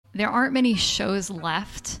there aren't many shows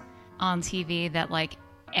left on TV that like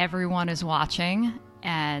everyone is watching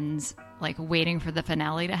and like waiting for the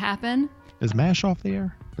finale to happen. Is MASH off the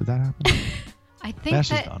air? Did that happen? I think MASH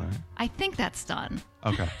that is done, right? I think that's done.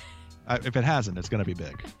 Okay. If it hasn't, it's going to be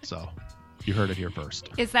big. So you heard it here first.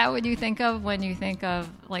 Is that what you think of when you think of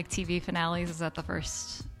like TV finales? Is that the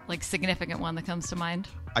first like significant one that comes to mind?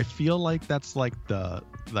 I feel like that's like the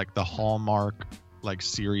Hallmark like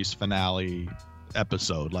series finale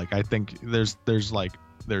episode. Like I think there's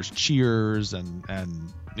Cheers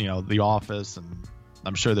and you know The Office, and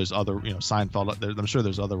I'm sure there's other, you know, Seinfeld. I'm sure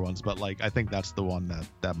there's other ones, but like I think that's the one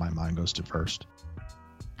that my mind goes to first.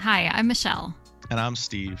 Hi, I'm Michelle. And I'm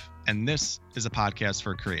Steve, and this is a podcast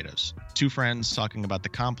for creatives. Two friends talking about the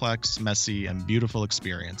complex, messy, and beautiful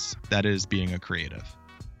experience that is being a creative.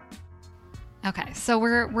 Okay, so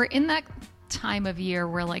we're in that time of year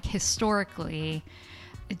where like historically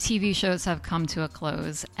TV shows have come to a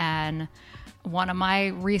close, and one of my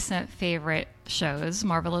recent favorite shows,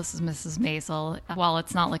 Marvelous Mrs. Maisel, while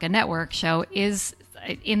it's not like a network show, is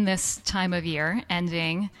in this time of year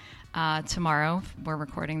ending tomorrow. We're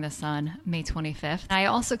recording this on May 25th. I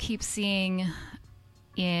also keep seeing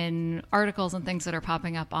in articles and things that are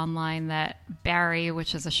popping up online that Barry,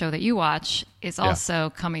 which is a show that you watch, is also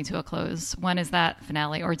coming to a close. When is that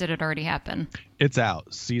finale, or did it already happen? It's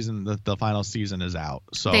out. The final season is out.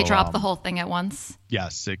 So they dropped the whole thing at once?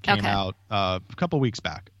 Yes, it came out a couple weeks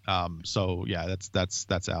back. So yeah,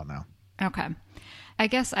 that's out now. Okay. I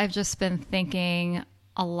guess I've just been thinking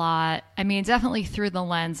a lot. I mean, definitely through the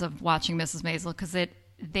lens of watching Mrs. Maisel, because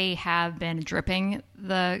they have been dripping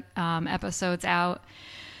the episodes out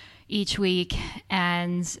each week.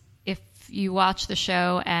 And if you watch the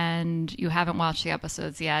show and you haven't watched the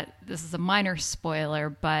episodes yet, this is a minor spoiler,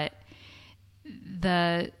 but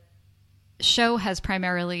the show has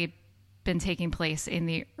primarily been taking place in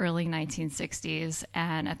the early 1960s.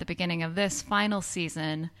 And at the beginning of this final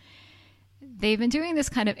season, they've been doing this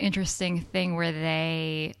kind of interesting thing where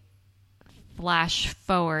they flash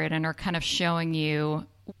forward and are kind of showing you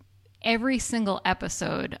every single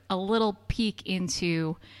episode a little peek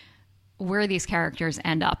into where these characters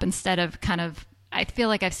end up, instead of kind of, I feel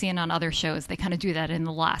like I've seen on other shows, they kind of do that in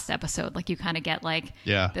the last episode. Like you kind of get like,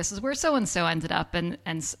 this is where so-and-so ended up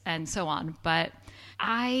and so on. But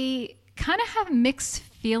I kind of have mixed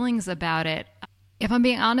feelings about it. If I'm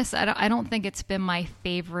being honest, I don't think it's been my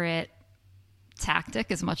favorite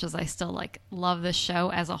tactic, as much as I still like love the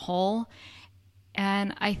show as a whole.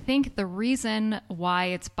 And I think the reason why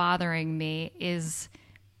it's bothering me is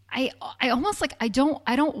I almost like I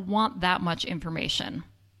don't want that much information.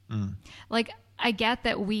 Like I get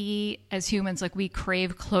that we as humans, like we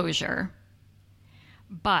crave closure,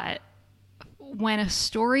 but when a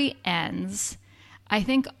story ends, I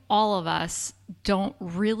think all of us don't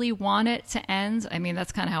really want it to end. I mean,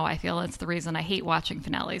 that's kind of how I feel. It's the reason I hate watching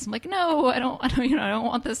finales. I'm like, no, I don't, I don't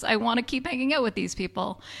want this. I want to keep hanging out with these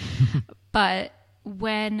people. But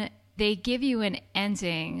when they give you an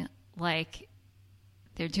ending, like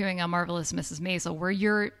they're doing on Marvelous Mrs. Maisel, where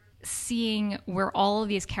you're seeing where all of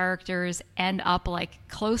these characters end up like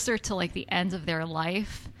closer to like the end of their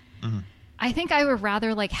life. Mm-hmm. I think I would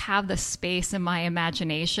rather like have the space in my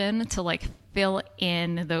imagination to like fill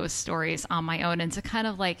in those stories on my own, and to kind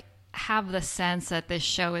of like have the sense that this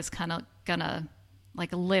show is kind of gonna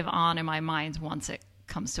like live on in my mind once it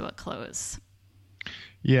comes to a close.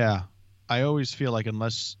 Yeah. I always feel like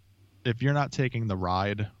if you're not taking the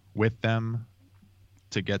ride with them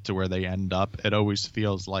to get to where they end up, it always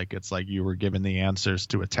feels like it's like you were given the answers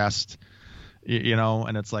to a test, you know,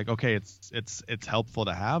 and it's like, okay, it's helpful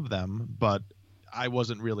to have them, but I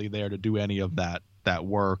wasn't really there to do any of that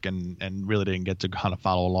work and really didn't get to kind of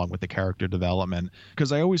follow along with the character development.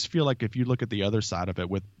 Because I always feel like if you look at the other side of it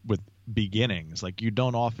with beginnings, like you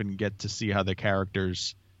don't often get to see how the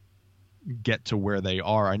characters get to where they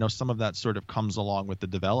are. I know some of that sort of comes along with the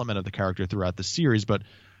development of the character throughout the series, but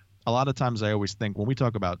a lot of times I always think when we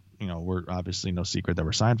talk about, you know, we're obviously no secret that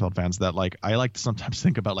we're Seinfeld fans, that like I like to sometimes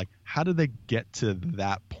think about like how did they get to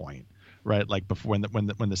that point, right? Like before when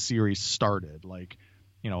the series started, like,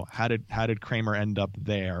 you know, how did Kramer end up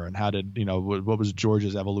there, and how did, you know, what was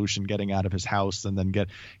George's evolution getting out of his house and then get,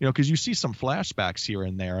 you know, because you see some flashbacks here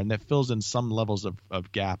and there and that fills in some levels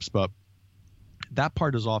of gaps, but that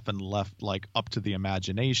part is often left like up to the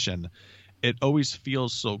imagination. It always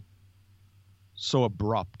feels so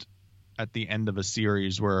abrupt at the end of a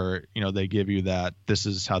series where, you know, they give you that this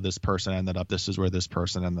is how this person ended up, this is where this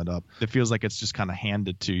person ended up. It feels like it's just kind of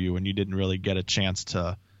handed to you and you didn't really get a chance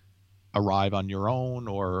to arrive on your own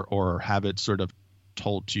or have it sort of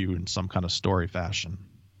told to you in some kind of story fashion.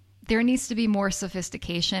 there needs to be more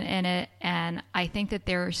sophistication in it. And I think that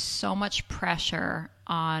there's so much pressure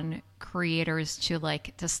on creators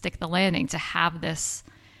to stick the landing, to have this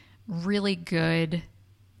really good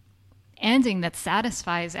ending that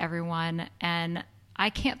satisfies everyone. And I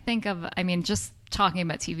can't think of, I mean, just talking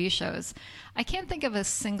about TV shows, I can't think of a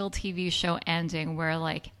single TV show ending where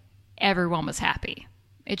like everyone was happy.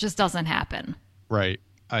 It just doesn't happen. Right.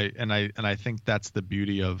 I think that's the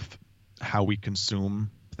beauty of how we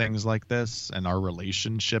consume things like this and our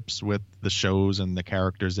relationships with the shows and the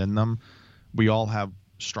characters in them. We all have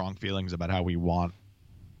strong feelings about how we want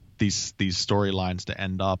these storylines to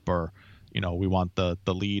end up, or we want the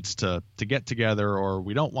leads to get together, or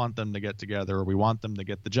we don't want them to get together, or we want them to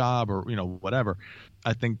get the job, or whatever.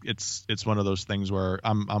 I think it's one of those things where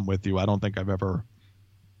I'm with you. I don't think I've ever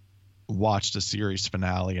watched a series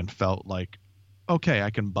finale and felt like, okay, I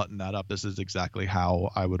can button that up. This is exactly how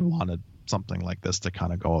I would want something like this to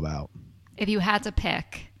kind of go about. If you had to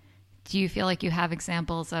pick, do you feel like you have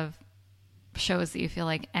examples of shows that you feel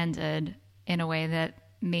like ended in a way that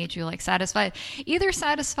made you like satisfied,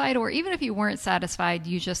 or even if you weren't satisfied,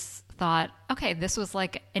 you just thought, okay, this was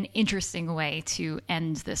like an interesting way to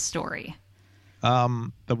end this story?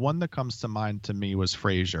 The one that comes to mind to me was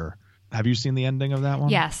Frasier. Have you seen the ending of that one?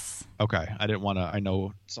 Yes. Okay. I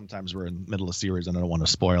know sometimes we're in the middle of a series and I don't want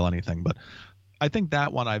to spoil anything, but I think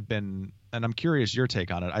that one and I'm curious your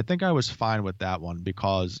take on it. I think I was fine with that one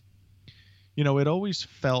because, it always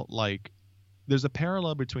felt like there's a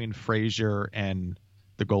parallel between Frasier and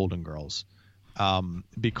the Golden Girls.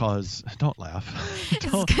 Because don't laugh. It's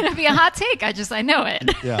going to be a hot take. I know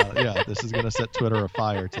it. Yeah. This is going to set Twitter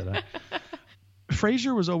afire today.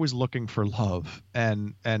 Frasier was always looking for love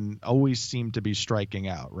and always seemed to be striking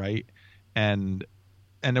out, right? And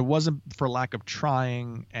it wasn't for lack of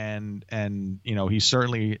trying, and he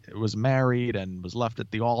certainly was married and was left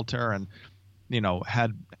at the altar and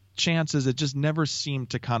had chances. It just never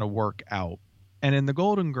seemed to kind of work out. And in the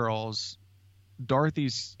Golden Girls,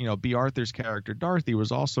 Dorothy's, B. Arthur's character, Dorothy,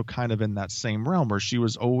 was also kind of in that same realm where she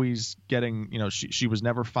was always getting, she was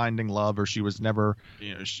never finding love, or she was never,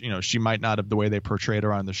 she might not have, the way they portrayed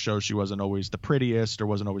her on the show, she wasn't always the prettiest or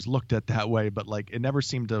wasn't always looked at that way, but like it always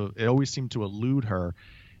seemed to elude her.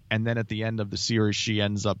 And then at the end of the series, she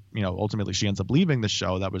ends up, ultimately she ends up leaving the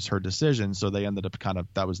show. That was her decision. So they ended up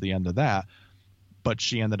that was the end of that. But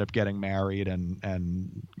she ended up getting married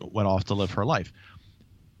and went off to live her life.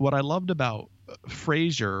 What I loved about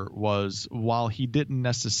Frasier was, while he didn't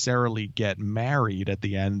necessarily get married at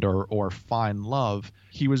the end or find love,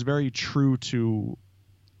 he was very true to,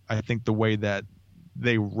 I think, the way that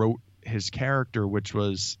they wrote his character, which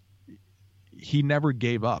was he never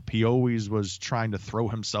gave up. He always was trying to throw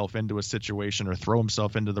himself into a situation or throw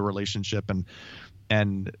himself into the relationship.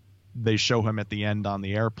 And they show him at the end on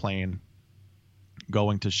the airplane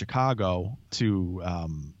going to Chicago to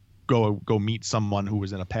go meet someone who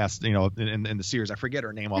was in a past, in the series. I forget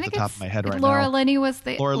her name off the top of my head right Laura now. Linney was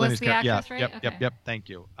the actress, yeah, right? Yep. Thank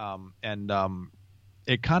you.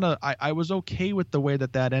 It kind of, I was okay with the way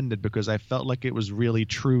that ended because I felt like it was really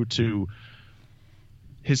true to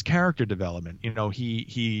his character development.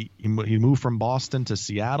 He moved from Boston to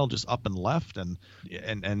Seattle, just up and left,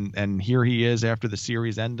 and here he is after the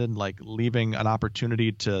series ended, like leaving an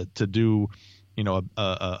opportunity to do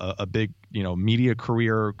a big media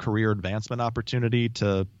career advancement opportunity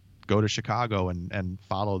to go to Chicago and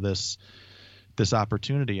follow this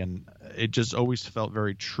opportunity. And it just always felt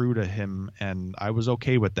very true to him, and I was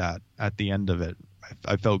okay with that at the end of it.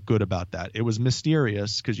 I felt good about that. It was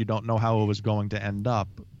mysterious because you don't know how it was going to end up,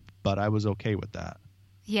 but I was okay with that.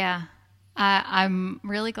 Yeah. I'm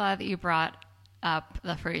really glad that you brought up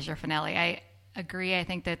the Frasier finale. I agree. I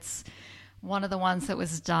think that's one of the ones that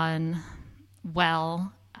was done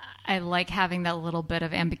well. I like having that little bit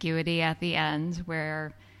of ambiguity at the end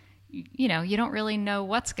where, you don't really know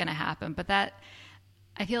what's going to happen. But that,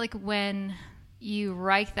 I feel like when you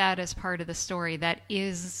write that as part of the story, that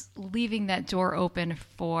is leaving that door open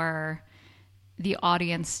for the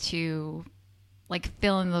audience to like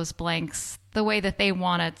fill in those blanks the way that they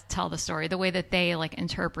want to tell the story, the way that they like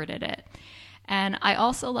interpreted it. And I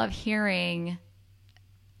also love hearing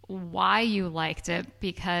why you liked it,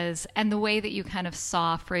 and the way that you kind of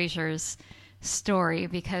saw Frasier's story,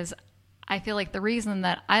 because I feel like the reason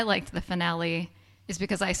that I liked the finale is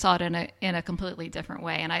because I saw it in a completely different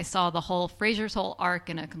way, and I saw Frasier's whole arc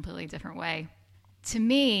in a completely different way. To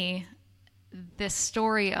me, this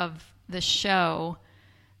story of the show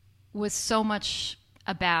was so much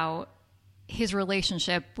about his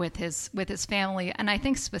relationship with his family, and I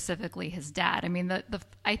think specifically his dad. I mean,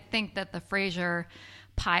 I think that the Frasier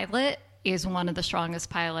pilot is one of the strongest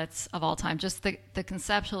pilots of all time. Just the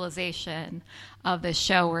conceptualization of this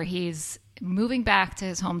show where he's moving back to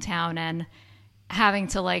his hometown and having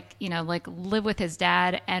to live with his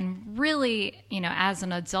dad, and really, as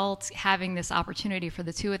an adult, having this opportunity for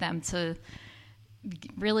the two of them to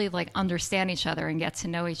really understand each other and get to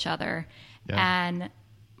know each other. Yeah. And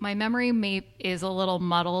my memory is a little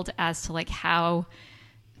muddled as to how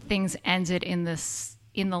things ended in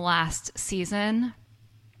the last season.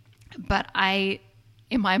 But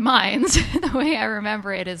in my mind, the way I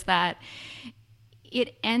remember it is that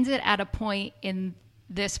it ended at a point in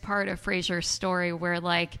this part of Frasier's story where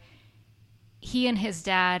he and his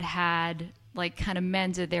dad had kind of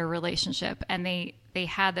mended their relationship, and they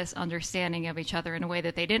had this understanding of each other in a way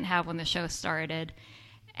that they didn't have when the show started.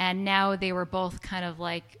 And now they were both kind of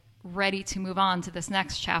ready to move on to this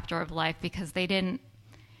next chapter of life because they didn't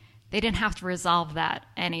have to resolve that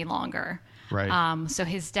any longer. Right. So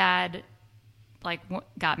his dad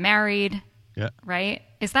got married. Yeah. Right?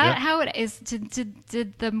 Is that how it is?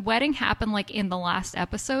 Did the wedding happen in the last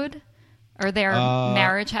episode? Or their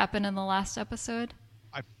marriage happen in the last episode?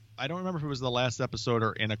 I don't remember if it was the last episode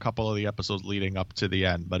or in a couple of the episodes leading up to the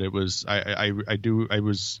end, but it was it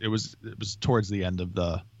was towards the end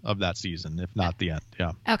of that season, if not the end.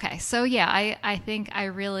 Yeah. Okay. So yeah, I think I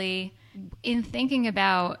really, in thinking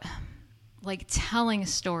about telling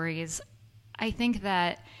stories, I think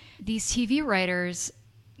that these TV writers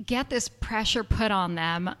get this pressure put on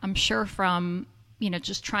them, I'm sure from,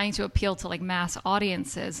 just trying to appeal to mass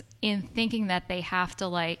audiences, in thinking that they have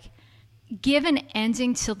to give an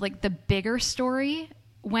ending to the bigger story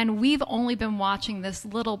when we've only been watching this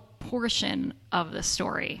little portion of the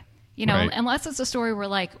story. Right. Unless it's a story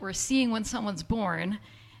where we're seeing when someone's born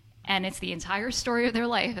and it's the entire story of their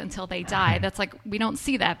life until they die. That's we don't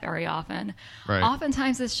see that very often. Right.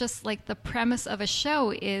 Oftentimes it's just the premise of a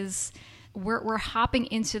show is we're hopping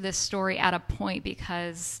into this story at a point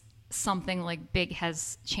because something big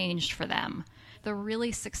has changed for them. The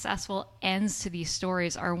really successful ends to these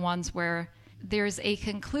stories are ones where there's a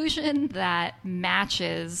conclusion that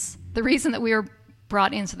matches the reason that we were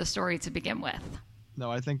brought into the story to begin with. No,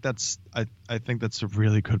 I think that's a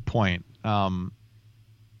really good point.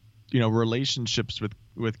 Relationships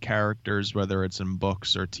with characters, whether it's in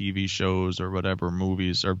books or TV shows or whatever,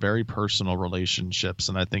 movies, are very personal relationships.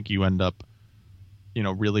 And I think you end up,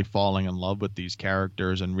 really falling in love with these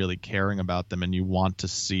characters and really caring about them. And you want to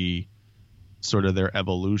see sort of their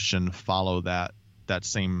evolution follow that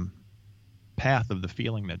same path of the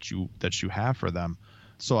feeling that you have for them.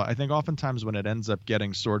 So I think oftentimes when it ends up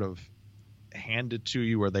getting sort of handed to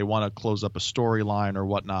you, or they want to close up a storyline or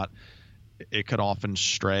whatnot, it could often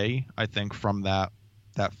stray, I think, from that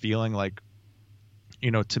feeling.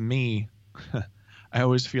 To me, I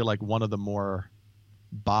always feel one of the more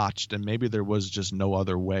botched, and maybe there was just no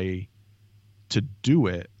other way to do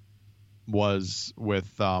it, was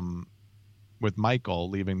with Michael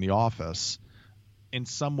leaving the office. In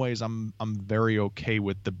some ways, I'm very okay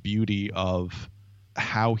with the beauty of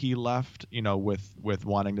how he left, with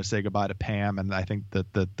wanting to say goodbye to Pam, and I think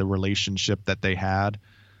that the relationship that they had.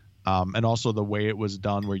 And also the way it was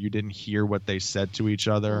done, where you didn't hear what they said to each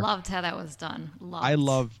other. Loved how that was done. I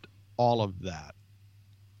loved all of that.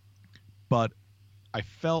 But I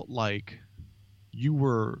felt like you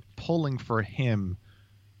were pulling for him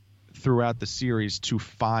throughout the series to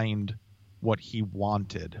find what he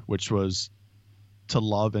wanted, which was to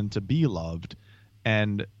love and to be loved.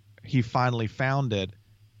 And he finally found it.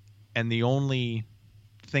 And the only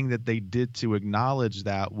thing that they did to acknowledge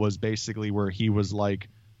that was basically where he was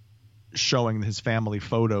showing his family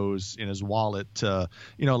photos in his wallet to,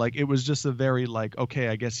 it was just a very okay,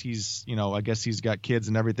 I guess he's got kids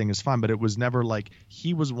and everything is fine. But it was never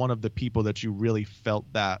he was one of the people that you really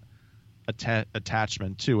felt that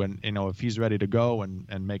attachment to. And, if he's ready to go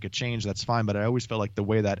and make a change, that's fine. But I always felt the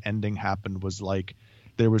way that ending happened was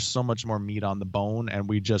there was so much more meat on the bone, and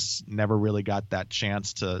we just never really got that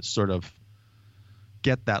chance to sort of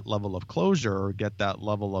get that level of closure or get that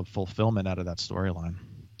level of fulfillment out of that storyline.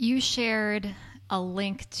 You shared a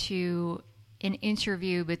link to an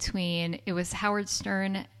interview it was Howard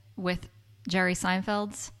Stern with Jerry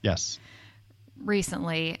Seinfeld's. Yes.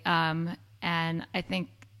 Recently. And I think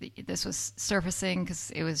this was surfacing because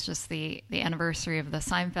it was just the anniversary of the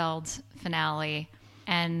Seinfeld finale.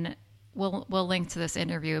 And we'll link to this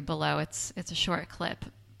interview below. It's a short clip,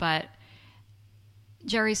 but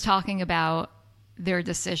Jerry's talking about their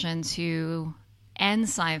decision to end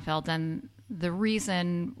Seinfeld and the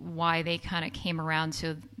reason why they kind of came around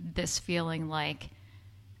to this feeling like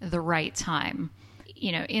the right time.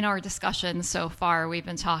 In our discussion so far, we've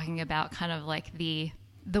been talking about kind of the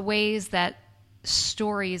the ways that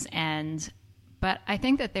stories end, but I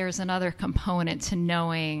think that there's another component to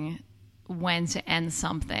knowing when to end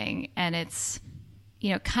something, and it's,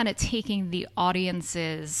 kind of taking the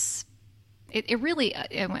audience's, it really,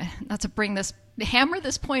 not to hammer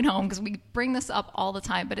this point home, because we bring this up all the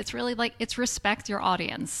time, but it's really like, it's respect your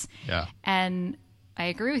audience. Yeah. And I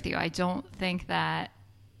agree with you. I don't think that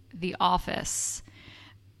The Office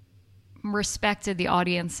respected the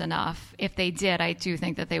audience enough. If they did, I do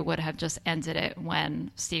think that they would have just ended it when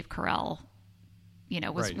Steve Carell,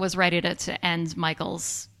 was ready to end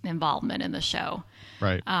Michael's involvement in the show.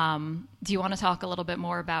 Right. Do you want to talk a little bit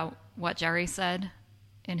more about what Jerry said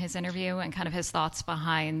in his interview and kind of his thoughts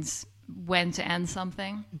behind when to end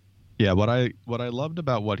something? Yeah, what I loved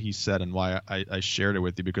about what he said and why I shared it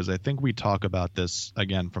with you, because I think we talk about this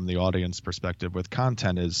again from the audience perspective with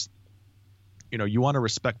content, is you want to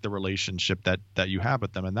respect the relationship that you have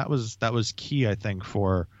with them, and that was key, I think,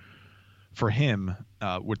 for him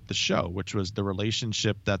with the show, which was the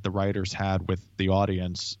relationship that the writers had with the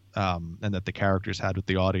audience, and that the characters had with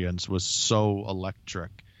the audience was so electric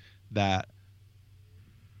that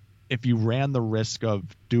if you ran the risk of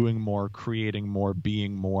doing more, creating more,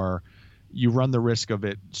 being more, you run the risk of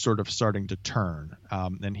it sort of starting to turn.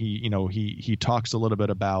 And he talks a little bit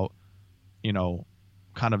about,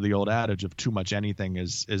 kind of the old adage of too much anything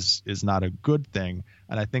is not a good thing.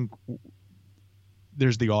 And I think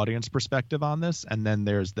there's the audience perspective on this, and then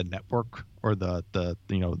there's the network or the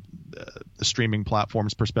streaming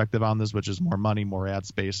platforms perspective on this, which is more money, more ad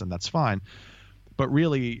space, and that's fine. But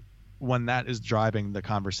really, when that is driving the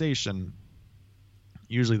conversation,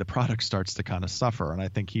 usually the product starts to kind of suffer. And I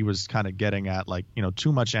think he was kind of getting at, like,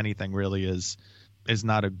 too much anything really is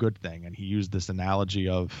not a good thing. And he used this analogy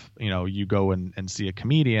of, you go and see a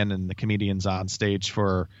comedian, and the comedian's on stage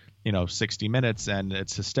for 60 minutes and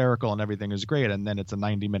it's hysterical and everything is great, and then it's a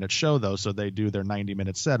 90-minute show though, so they do their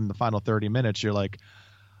 90-minute set, and the final 30 minutes you're like,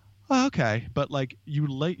 oh, okay, but like you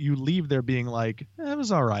leave there being like, it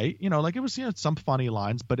was all right, like it was some funny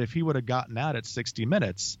lines, but if he would have gotten at it 60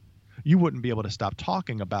 minutes, you wouldn't be able to stop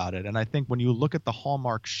talking about it. And I think when you look at the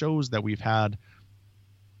Hallmark shows that we've had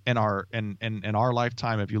in our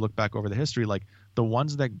lifetime, if you look back over the history, like the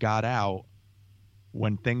ones that got out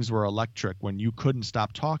when things were electric, when you couldn't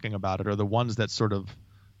stop talking about it, are the ones that sort of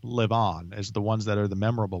live on, as the ones that are the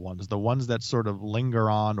memorable ones, the ones that sort of linger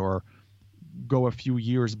on or go a few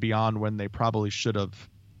years beyond when they probably should have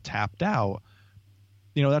tapped out.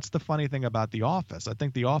 That's the funny thing about The Office. I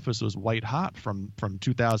think The Office was white hot from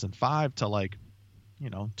 2005 to like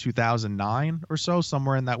 2009 or so,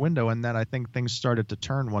 somewhere in that window, and then I think things started to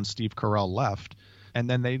turn once Steve Carell left, and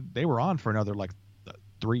then they were on for another like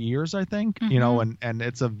 3 years, I think. Mm-hmm. And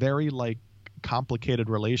it's a very like complicated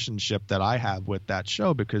relationship that I have with that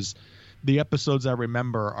show, because the episodes I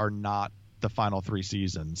remember are not the final 3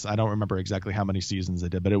 seasons. I don't remember exactly how many seasons they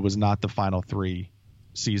did, but it was not the final 3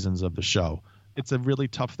 seasons of the show. It's a really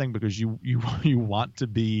tough thing, because you want to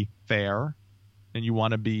be fair, and you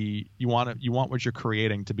want what you're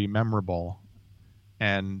creating to be memorable,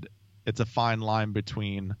 and it's a fine line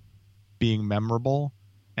between being memorable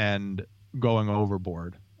and going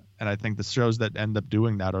overboard. And I think the shows that end up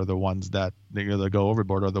doing that are the ones that they go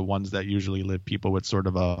overboard, are the ones that usually leave people with sort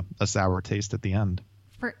of a sour taste at the end.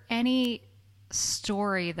 For any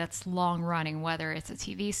story that's long running, whether it's a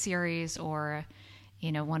TV series or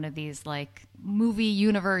one of these like movie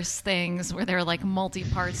universe things where there are like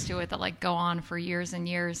multi-parts to it that like go on for years and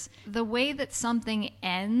years, the way that something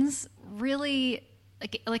ends really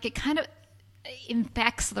like it kind of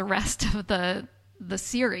infects the rest of the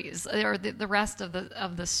series or the rest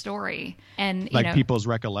of the story, and like people's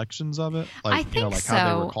recollections of it, like I think like so.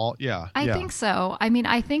 how they recall. I think so. I mean,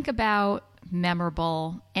 I think about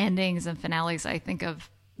memorable endings and finales. I think of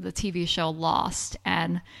the TV show Lost,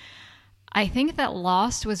 and I think that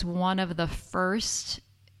Lost was one of the first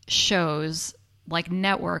shows, like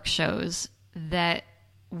network shows, that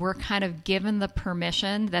were kind of given the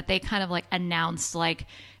permission that they kind of like announced, like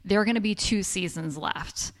there are going to be 2 seasons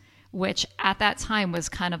left, which at that time was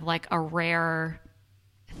kind of like a rare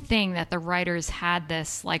thing, that the writers had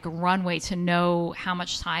this like runway to know how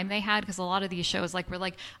much time they had, because a lot of these shows like were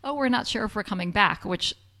like, oh, we're not sure if we're coming back,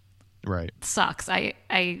 which right sucks.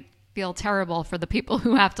 I feel terrible for the people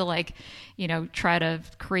who have to like, try to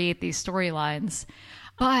create these storylines.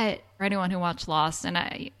 But for anyone who watched Lost,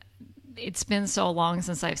 and it's been so long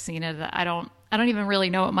since I've seen it that I don't even really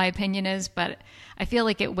know what my opinion is, but I feel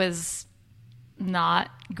like it was not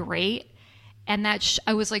great. And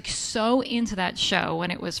I was like so into that show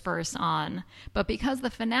when it was first on, but because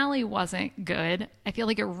the finale wasn't good, I feel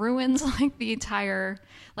like it ruins like the entire,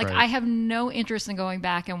 like Right. I have no interest in going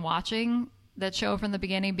back and watching that show from the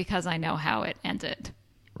beginning because I know how it ended.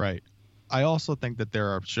 Right. I also think that there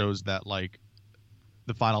are shows that like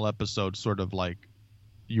the final episode sort of like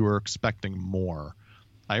you were expecting more.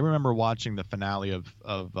 I remember watching the finale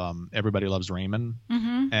of Everybody Loves Raymond,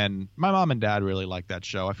 and my mom and dad really liked that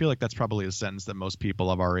show. I feel like that's probably a sentence that most people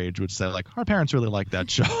of our age would say, like, our parents really liked that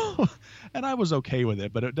show. And I was okay with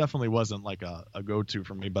it, but it definitely wasn't like a go-to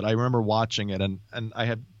for me. But I remember watching it, and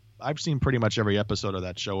I've seen pretty much every episode of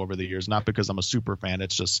that show over the years, not because I'm a super fan.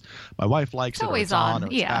 It's just my wife likes It's it, or always it's on, on, or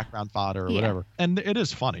it's yeah. background fodder, or Yeah. whatever. And it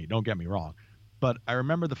is funny, don't get me wrong. But I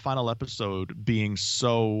remember the final episode being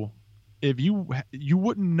so, if you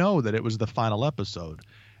wouldn't know that it was the final episode.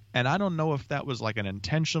 And I don't know if that was like an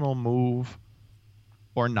intentional move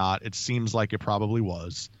or not. It seems like it probably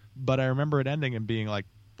was. But I remember it ending and being like,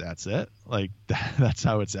 that's it? Like, that's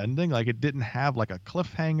how it's ending? Like, it didn't have like a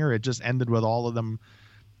cliffhanger. It just ended with all of them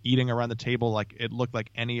eating around the table. Like, it looked like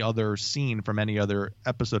any other scene from any other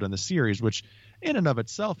episode in the series, which in and of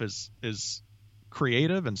itself is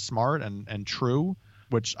creative and smart and true,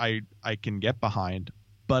 which I can get behind.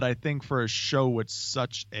 But I think for a show with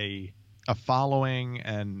such a following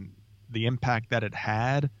and the impact that it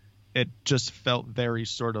had, it just felt very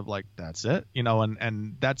sort of like, that's it,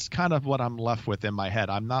 and that's kind of what I'm left with in my head.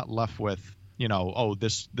 I'm not left with, oh,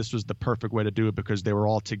 this was the perfect way to do it because they were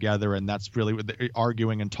all together and that's really what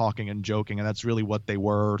arguing and talking and joking, and that's really what they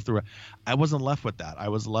were through it. I wasn't left with that. I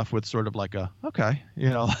was left with sort of like okay,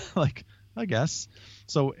 like, I guess.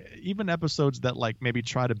 So even episodes that like maybe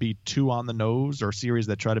try to be too on the nose, or series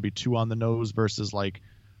that try to be too on the nose versus like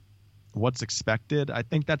what's expected, I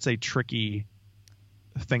think that's a tricky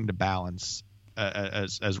thing to balance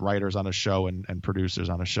as writers on a show and producers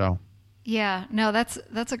on a show. Yeah, no, that's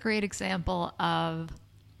a great example of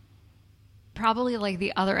probably like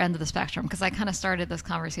the other end of the spectrum, because I kind of started this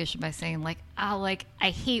conversation by saying like, I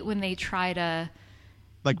hate when they try to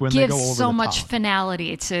Like when give they go over so the much top.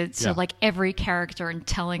 finality to Yeah. like every character and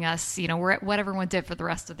telling us, what everyone did for the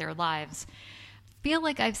rest of their lives. Feel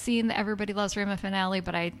like I've seen the Everybody Loves Raymond finale,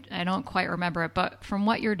 but I don't quite remember it. But from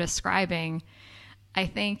what you're describing, I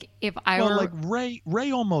think if I were like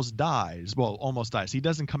Ray almost dies. Well, almost dies. He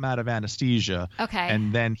doesn't come out of anesthesia. Okay.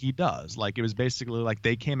 And then he does. Like, it was basically like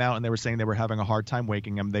they came out and they were saying they were having a hard time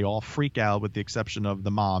waking him. They all freak out with the exception of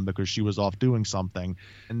the mom because she was off doing something.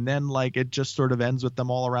 And then like it just sort of ends with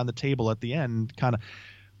them all around the table at the end. Kind of,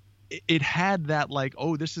 it had that like,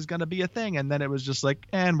 oh, this is going to be a thing. And then it was just like,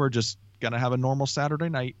 and we're just going to have a normal Saturday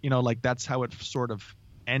night. Like that's how it sort of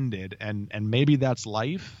ended. And maybe that's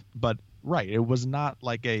life, but right, it was not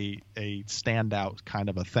like a standout kind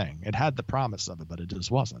of a thing. It had the promise of it, but it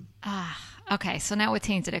just wasn't. Okay, so now it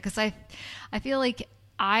tainted it, because I feel like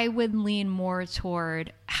I would lean more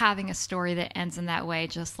toward having a story that ends in that way,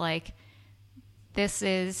 just like this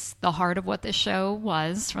is the heart of what this show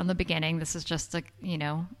was from the beginning. This is just a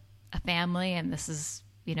family, and this is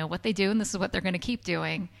what they do, and this is what they're going to keep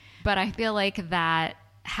doing. But I feel like that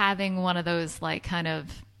having one of those like kind of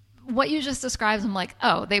what you just described, I'm like,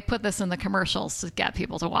 oh, they put this in the commercials to get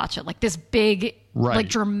people to watch it. Like this big, Right. like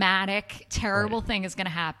dramatic, terrible Right. thing is going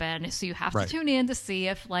to happen. So you have Right. to tune in to see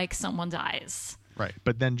if like someone dies. Right.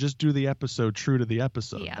 But then just do the episode true to the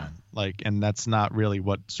episode. Yeah. Then. Like, and that's not really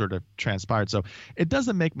what sort of transpired. So it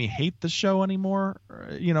doesn't make me hate the show anymore,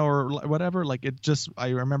 or whatever. Like it just, I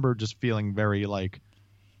remember just feeling very like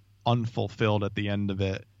unfulfilled at the end of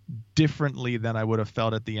it, differently than I would have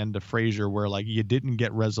felt at the end of Frasier, where like you didn't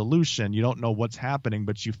get resolution, you don't know what's happening,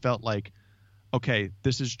 but you felt like, okay,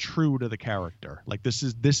 this is true to the character. Like this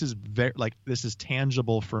is very like this is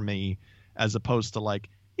tangible for me, as opposed to like,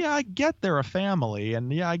 yeah, I get they're a family,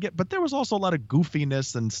 and yeah, I get, but there was also a lot of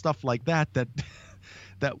goofiness and stuff like that that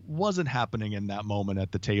wasn't happening in that moment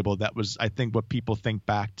at the table. That was, I think, what people think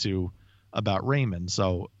back to about Raymond.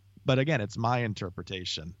 So. But again, it's my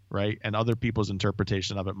interpretation, right? And other people's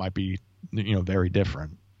interpretation of it might be, very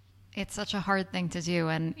different. It's such a hard thing to do,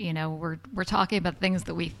 and we're talking about things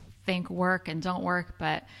that we think work and don't work.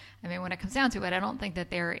 But I mean, when it comes down to it, I don't think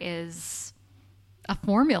that there is a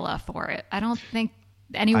formula for it. I don't think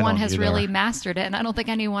anyone has really mastered it, and I don't think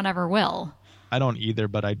anyone ever will. I don't either,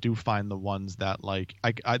 but I do find the ones that like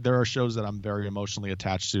there are shows that I'm very emotionally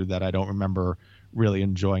attached to that I don't remember really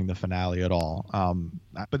enjoying the finale at all.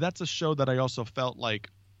 But that's a show that I also felt like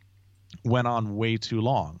went on way too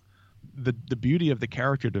long. The beauty of the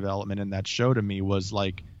character development in that show to me was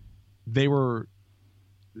like they were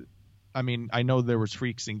I mean, I know there was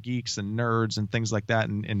freaks and geeks and nerds and things like that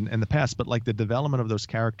in the past, but like the development of those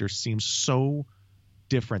characters seems so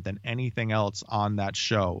different than anything else on that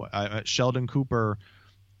show. Sheldon Cooper,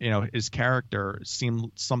 his character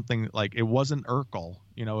seemed something like, it wasn't Urkel,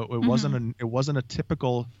 it wasn't a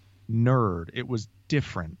typical nerd. It was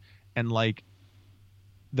different. And like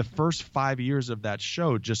the first 5 years of that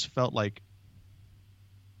show just felt like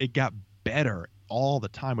it got better all the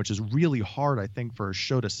time, which is really hard, I think, for a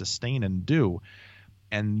show to sustain and do.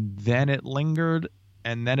 And then it lingered,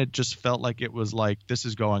 and then it just felt like it was like, this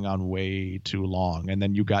is going on way too long. And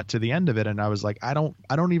then you got to the end of it, and I was like, I don't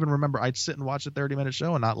even remember. I'd sit and watch a 30-minute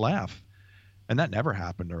show and not laugh, and that never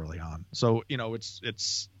happened early on. So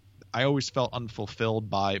it's I always felt unfulfilled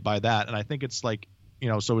by that, and I think it's like,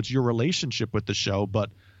 so it's your relationship with the show, but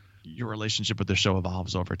your relationship with the show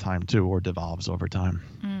evolves over time too, or devolves over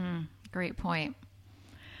time. Great point.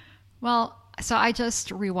 Well, so I just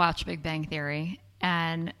rewatched Big Bang Theory,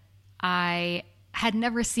 and I had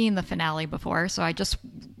never seen the finale before. So I just,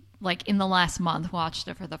 like, in the last month, watched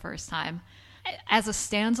it for the first time. As a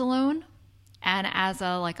standalone and as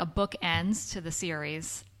a bookend to the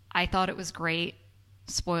series, I thought it was great.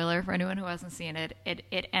 Spoiler for anyone who hasn't seen it.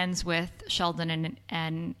 It ends with Sheldon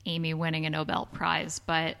and Amy winning a Nobel Prize.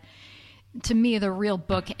 But to me, the real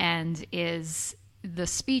bookend is the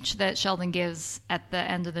speech that Sheldon gives at the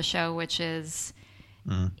end of the show, which is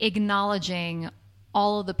acknowledging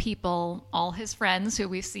all of the people, all his friends who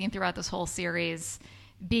we've seen throughout this whole series,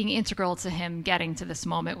 being integral to him getting to this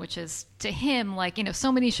moment, which is to him, like,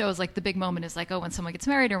 so many shows, like the big moment is like, oh, when someone gets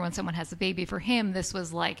married or when someone has a baby. For him, this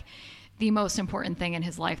was like the most important thing in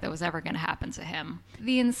his life that was ever going to happen to him.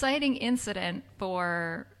 The inciting incident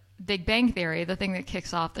for Big Bang Theory, the thing that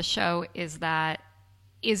kicks off the show, is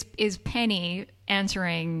Penny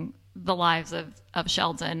entering the lives of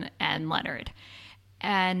Sheldon and Leonard.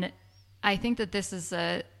 And I think that this is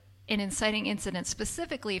an inciting incident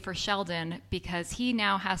specifically for Sheldon, because he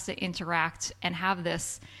now has to interact and have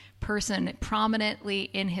this person prominently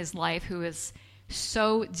in his life who is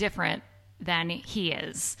so different than he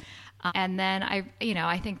is. And then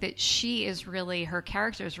I think that her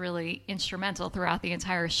character is really instrumental throughout the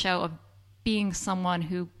entire show of being someone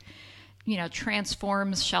who,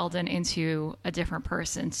 transforms Sheldon into a different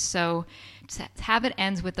person. So to have it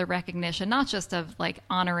end with the recognition, not just of like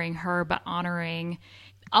honoring her, but honoring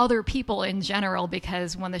other people in general,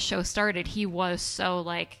 because when the show started, he was so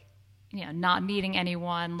like, not meeting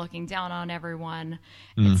anyone, looking down on everyone,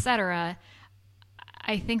 etc.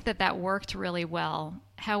 I think that worked really well.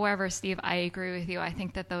 However, Steve, I agree with you. I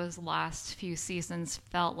think that those last few seasons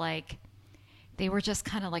felt like they were just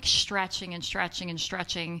kind of like stretching and stretching and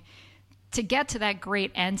stretching to get to that great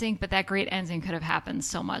ending, but that great ending could have happened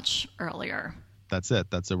so much earlier. That's it.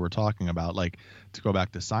 That's what we're talking about. Like, to go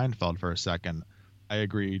back to Seinfeld for a second, I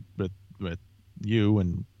agree with you,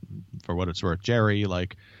 and for what it's worth, Jerry,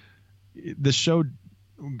 like, the show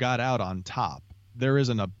got out on top. There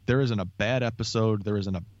isn't a bad episode. There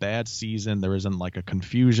isn't a bad season. There isn't like a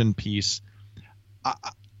confusion piece.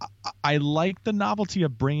 I like the novelty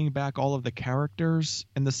of bringing back all of the characters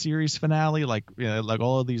in the series finale, like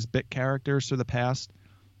all of these bit characters for the past.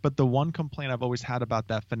 But the one complaint I've always had about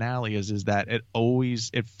that finale is that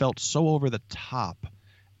it felt so over the top,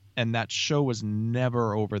 and that show was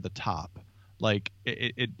never over the top. Like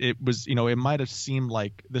it was, it might have seemed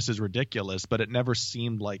like this is ridiculous, but it never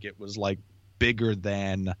seemed like it was like bigger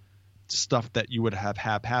than stuff that you would have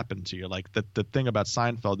happened to you. Like the thing about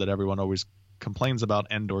Seinfeld that everyone always complains about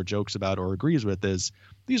or jokes about or agrees with is,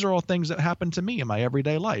 these are all things that happen to me in my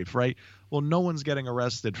everyday life, right? Well, no one's getting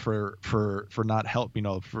arrested for not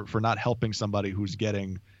for not helping somebody who's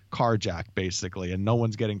getting carjacked, basically, and no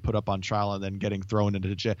one's getting put up on trial and then getting thrown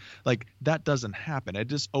into jail. Like, that doesn't happen. It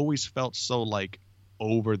just always felt so like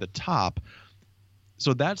over the top.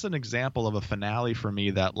 So that's an example of a finale for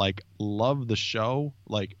me that, like, love the show,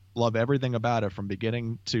 like love everything about it from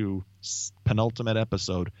beginning to penultimate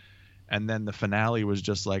episode. And then the finale was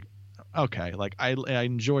just like, okay, like I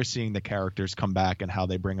enjoy seeing the characters come back and how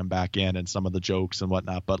they bring them back in and some of the jokes and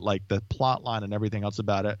whatnot. But like the plot line and everything else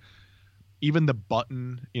about it, even the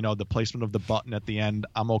button, the placement of the button at the end,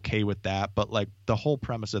 I'm okay with that. But like the whole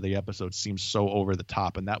premise of the episode seems so over the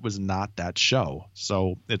top, and that was not that show.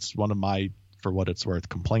 So it's one of my, for what it's worth,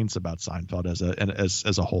 complaints about Seinfeld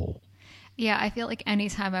as a whole. Yeah, I feel like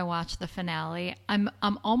anytime I watch the finale, I'm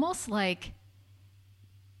almost like,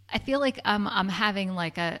 I feel like I'm having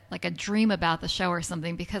like a dream about the show or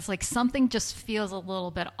something, because like something just feels a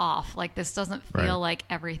little bit off. Like this doesn't feel like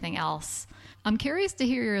everything else. I'm curious to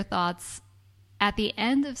hear your thoughts. At the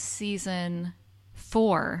end of season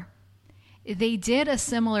 4, they did a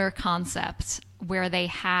similar concept where they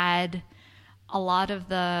had a lot of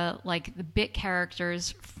the bit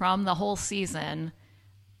characters from the whole season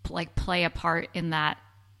like play a part in that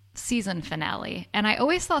season finale. And I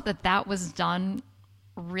always thought that that was done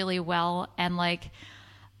really well and like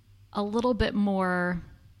a little bit more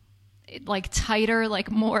like tighter,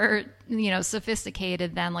 like more,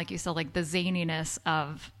 sophisticated than, like you said, like the zaniness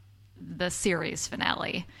of the series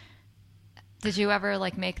finale. Did you ever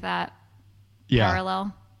like make that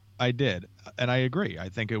parallel? I did, and I agree. I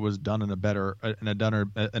think it was done in a better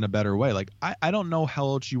way. Like I don't know how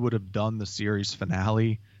else you would have done the series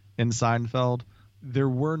finale in Seinfeld. There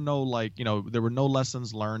were no there were no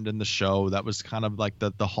lessons learned in the show. That was kind of like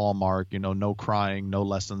the hallmark, no crying, no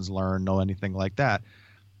lessons learned, no anything like that.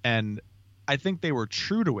 And I think they were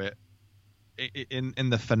true to it in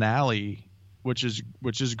the finale, which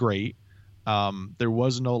is great. There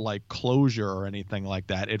was no like closure or anything like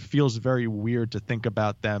that. It feels very weird to think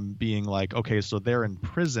about them being like, okay, so they're in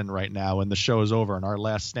prison right now and the show is over and our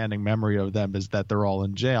last standing memory of them is that they're all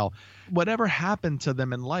in jail. Whatever happened to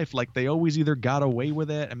them in life, like they always either got away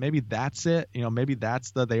with it and maybe that's it. Maybe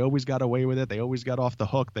that's they always got away with it. They always got off the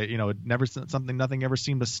hook. They, nothing ever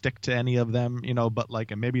seemed to stick to any of them, but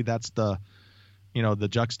like, and maybe that's the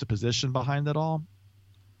juxtaposition behind it all.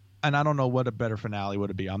 And I don't know what a better finale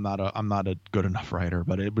would it be. I'm not a good enough writer,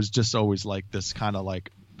 but it was just always like this kind of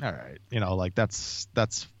like, all right, like that's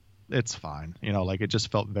it's fine. Like it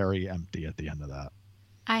just felt very empty at the end of that.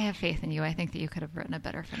 I have faith in you. I think that you could have written a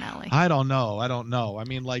better finale. I don't know. I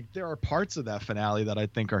mean, like there are parts of that finale that I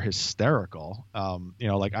think are hysterical.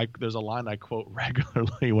 There's a line I quote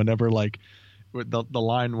regularly whenever like the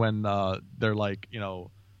line when they're like,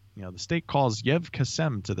 the state calls Yev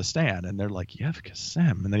Kassem to the stand, and they're like, Yev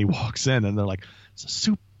Kassem, and then he walks in, and they're like, it's a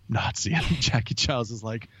soup Nazi, and Jackie Childs is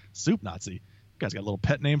like, soup Nazi? You guys got a little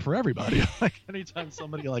pet name for everybody. Like anytime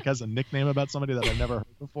somebody like has a nickname about somebody that I've never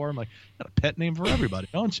heard before, I'm like, got a pet name for everybody,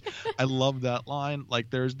 don't you? I love that line.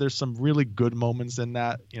 Like there's some really good moments in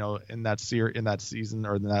that, in that season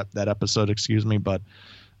or in that episode, excuse me, but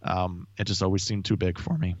it just always seemed too big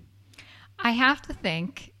for me. I have to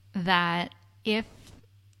think that if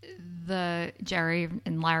the Jerry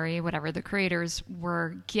and Larry, whatever, the creators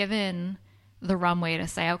were given the runway to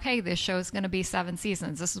say, okay, this show's going to be 7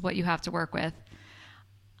 seasons. This is what you have to work with.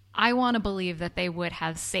 I want to believe that they would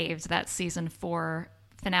have saved that season 4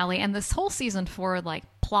 finale and this whole season 4 like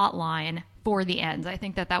plot line for the end. I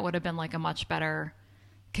think that would have been like a much better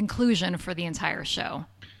conclusion for the entire show.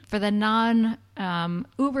 For the non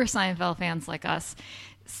uber Seinfeld fans like us,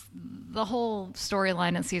 the whole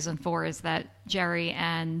storyline in season 4 is that Jerry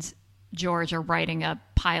and George are writing a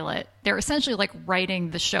pilot. They're essentially like writing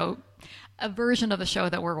the show, a version of the show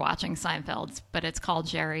that we're watching, Seinfeld, but it's called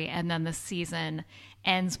Jerry. And then the season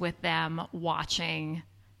ends with them watching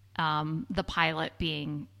the pilot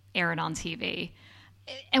being aired on TV.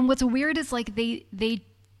 And what's weird is like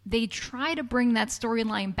they try to bring that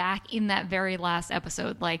storyline back in that very last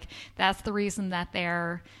episode. Like that's the reason that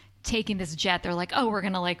they're taking this jet. They're like, oh, we're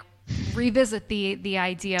going to like revisit the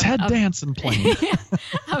idea Ted Danson plane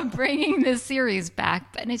of bringing this series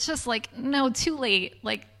back. And it's just like, no, too late.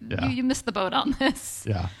 Like you missed the boat on this.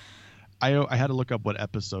 Yeah. I had to look up what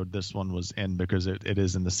episode this one was in because it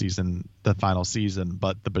is in the final season,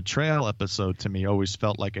 but the betrayal episode to me always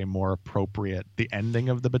felt like a more appropriate, the ending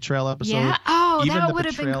of the betrayal episode. Yeah. Oh, that would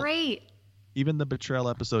have been great. Even the betrayal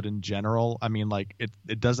episode in general, I mean, like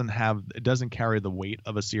it doesn't carry the weight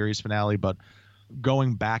of a series finale, but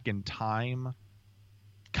going back in time,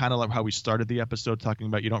 kind of like how we started the episode talking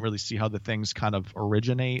about, you don't really see how the things kind of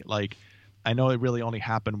originate. Like, I know it really only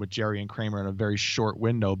happened with Jerry and Kramer in a very short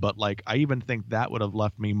window, but like, I even think that would have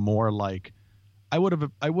left me more like, I would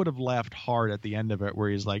have laughed hard at the end of it where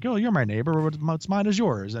he's like, oh, you're my neighbor, what's mine is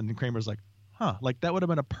yours. And Kramer's like, huh, like that would have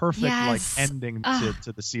been a perfect like ending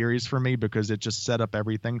to the series for me because it just set up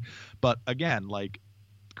everything. But again, like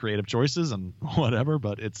creative choices and whatever,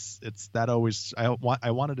 but it's that always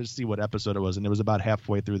I wanted to see what episode it was, and it was about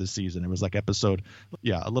halfway through the season. It was like a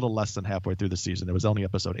little less than halfway through the season. It was only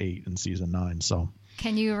episode 8 in season 9. So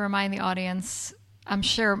can you remind the audience? I'm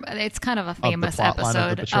sure it's kind of a famous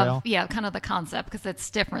episode of kind of the concept because it's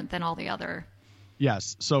different than all the other.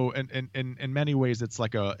 Yes. So in many ways it's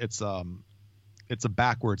a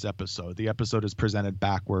backwards episode. The episode is presented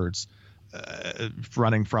backwards,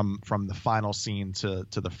 running from the final scene to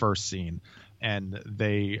the first scene, and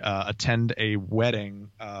they attend a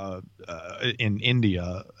wedding in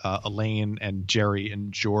India. Elaine and Jerry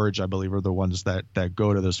and George, I believe, are the ones that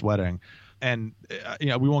go to this wedding, and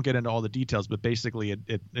we won't get into all the details, but basically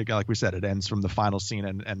it like we said, it ends from the final scene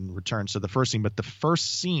and returns to the first scene. But the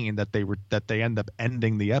first scene that they end up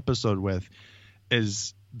ending the episode with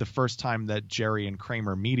is the first time that Jerry and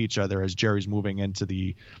Kramer meet each other, as Jerry's moving into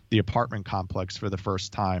the apartment complex for the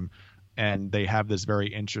first time. And they have this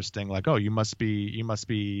very interesting, like, oh, you must be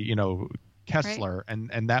Kessler. Right.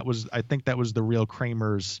 And that was, I think that was the real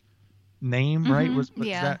Kramer's name, right?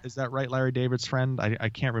 Is that right? Larry David's friend? I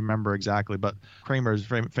can't remember exactly, but Kramer is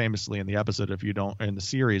famously in the episode, in the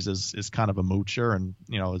series, is kind of a moocher, and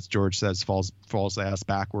as George says, falls ass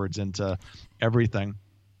backwards into everything.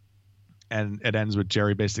 And it ends with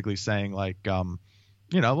Jerry basically saying, like,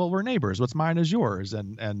 well, we're neighbors, what's mine is yours,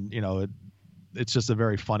 and it's just a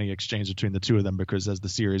very funny exchange between the two of them, because as the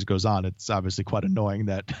series goes on, it's obviously quite annoying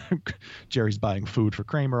that Jerry's buying food for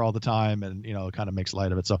Kramer all the time, and it kind of makes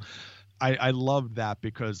light of it. So I loved that,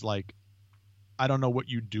 because, like, I don't know what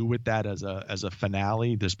you do with that as a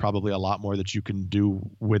finale. There's probably a lot more that you can do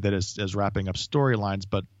with it as wrapping up storylines,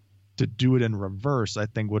 but to do it in reverse, I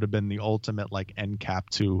think would have been the ultimate, like, end cap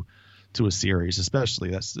to a series,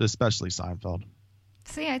 especially Seinfeld.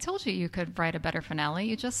 See, I told you could write a better finale.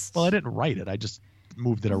 You just... Well, I didn't write it. I just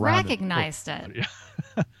moved it around. Recognized it.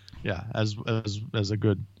 Yeah, as a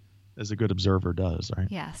good observer does, right?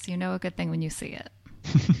 Yes, you know a good thing when you see it.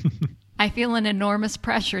 I feel an enormous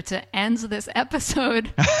pressure to end this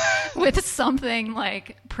episode with something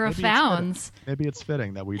like profound. Maybe it's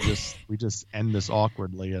fitting that we just end this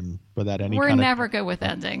awkwardly and without any. We're never good with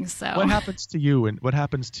endings. So what happens to you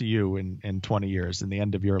in 20 years in the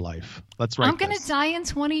end of your life? Let's write. I'm going to die in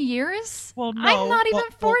 20 years. Well, no, I'm not even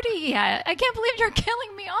 40 yet. I can't believe you're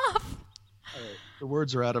killing me off. The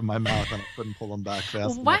words are out of my mouth and I couldn't pull them back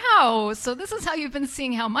fast enough. Wow. So this is how you've been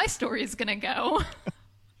seeing how my story is going to go.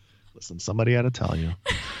 Listen, somebody had to tell you.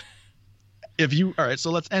 All right, so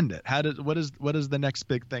let's end it. What is the next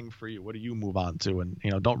big thing for you? What do you move on to? And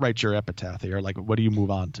don't write your epitaph here. Like, what do you move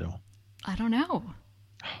on to? I don't know.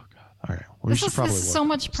 Oh God. All right. Well, this is so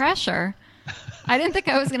much pressure. I didn't think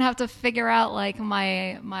I was gonna have to figure out like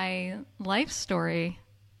my life story.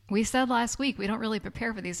 We said last week we don't really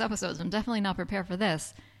prepare for these episodes. I'm definitely not prepared for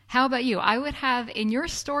this. How about you? I would have in your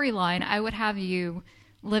storyline. I would have you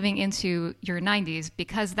living into your 90s,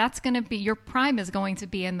 because that's going to be your prime is going to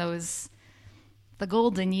be in the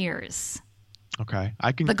golden years. Okay.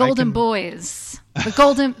 The golden boys. The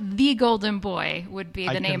golden boy would be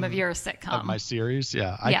the name of your sitcom. Of my series.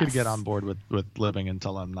 Yeah. I could get on board with living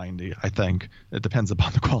until I'm 90. I think it depends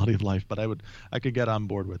upon the quality of life, but I could get on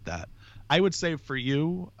board with that. I would say for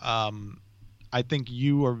you, I think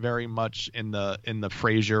you are very much in the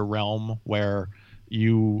Frasier realm, where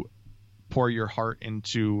you pour your heart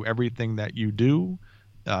into everything that you do.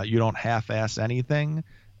 You don't half-ass anything,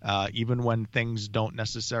 even when things don't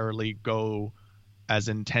necessarily go as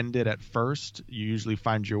intended at first. You usually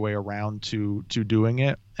find your way around to doing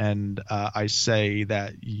it. And I say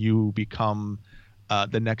that you become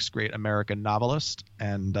the next great American novelist,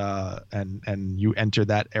 and you enter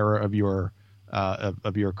that era of your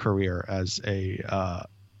career as a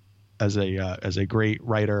great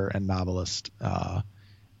writer and novelist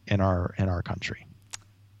in our country.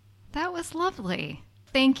 That was lovely.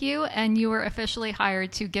 Thank you, and you were officially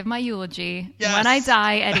hired to give my eulogy Yes. when I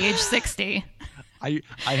die at age 60. I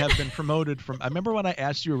have been promoted from. I remember when I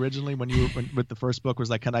asked you originally when with the first book was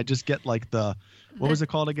like, can I just get like what was it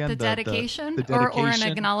called again? The dedication, the dedication? Or an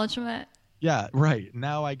acknowledgement. Yeah, right.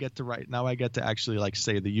 Now I get to write. Now I get to actually like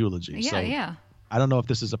say the eulogy. Yeah, so yeah. I don't know if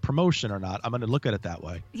this is a promotion or not. I'm going to look at it that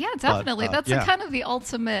way. Yeah, definitely. But, That's kind of the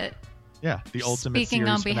ultimate. Yeah, the ultimate. Speaking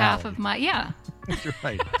on behalf of my. Yeah. You're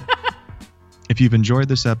right. If you've enjoyed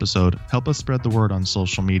this episode, help us spread the word on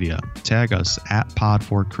social media. Tag us at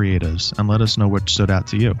Pod4Creatives and let us know what stood out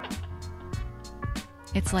to you.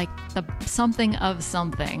 It's like the something of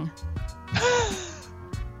something.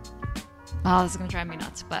 Oh, this is gonna drive me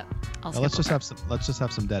nuts, but let's just have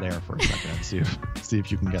some dead air for a second and see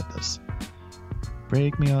if you can get this.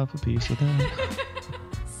 Break me off a piece of that.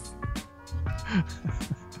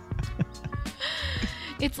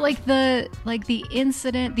 It's like the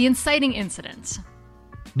inciting incident.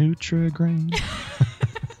 Nutrigrain.